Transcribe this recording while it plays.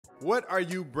What are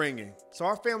you bringing? So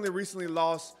our family recently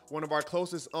lost one of our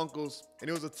closest uncles, and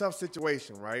it was a tough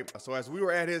situation, right? So as we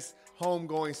were at his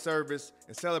homegoing service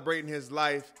and celebrating his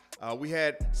life, we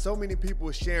had so many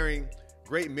people sharing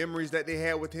great memories that they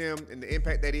had with him and the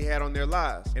impact that he had on their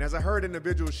lives. And as I heard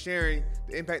individuals sharing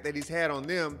the impact that he's had on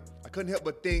them, I couldn't help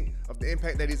but think of the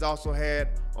impact that he's also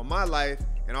had on my life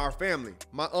and our family.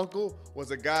 My uncle was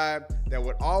a guy that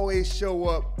would always show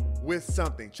up with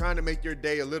something, trying to make your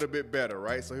day a little bit better,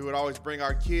 right? So he would always bring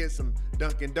our kids some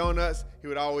Dunkin' Donuts. He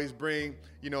would always bring,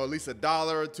 at least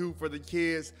 $1 or $2 for the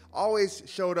kids. Always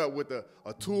showed up with a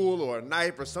tool or a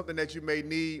knife or something that you may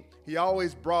need. He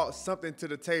always brought something to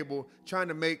the table, trying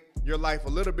to make your life a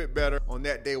little bit better on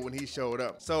that day when he showed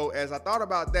up. So as I thought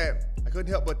about that, I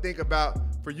couldn't help but think about,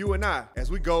 for you and I, as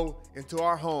we go into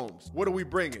our homes, what are we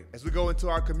bringing? As we go into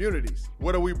our communities,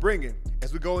 what are we bringing?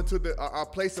 As we go into our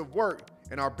place of work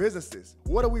and our businesses,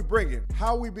 what are we bringing?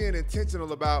 How are we being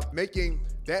intentional about making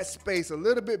that space a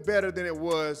little bit better than it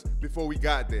was before we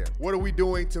got there? What are we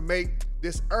doing to make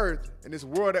this earth and this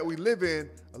world that we live in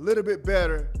a little bit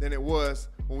better than it was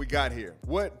when we got here?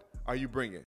 What are you bringing?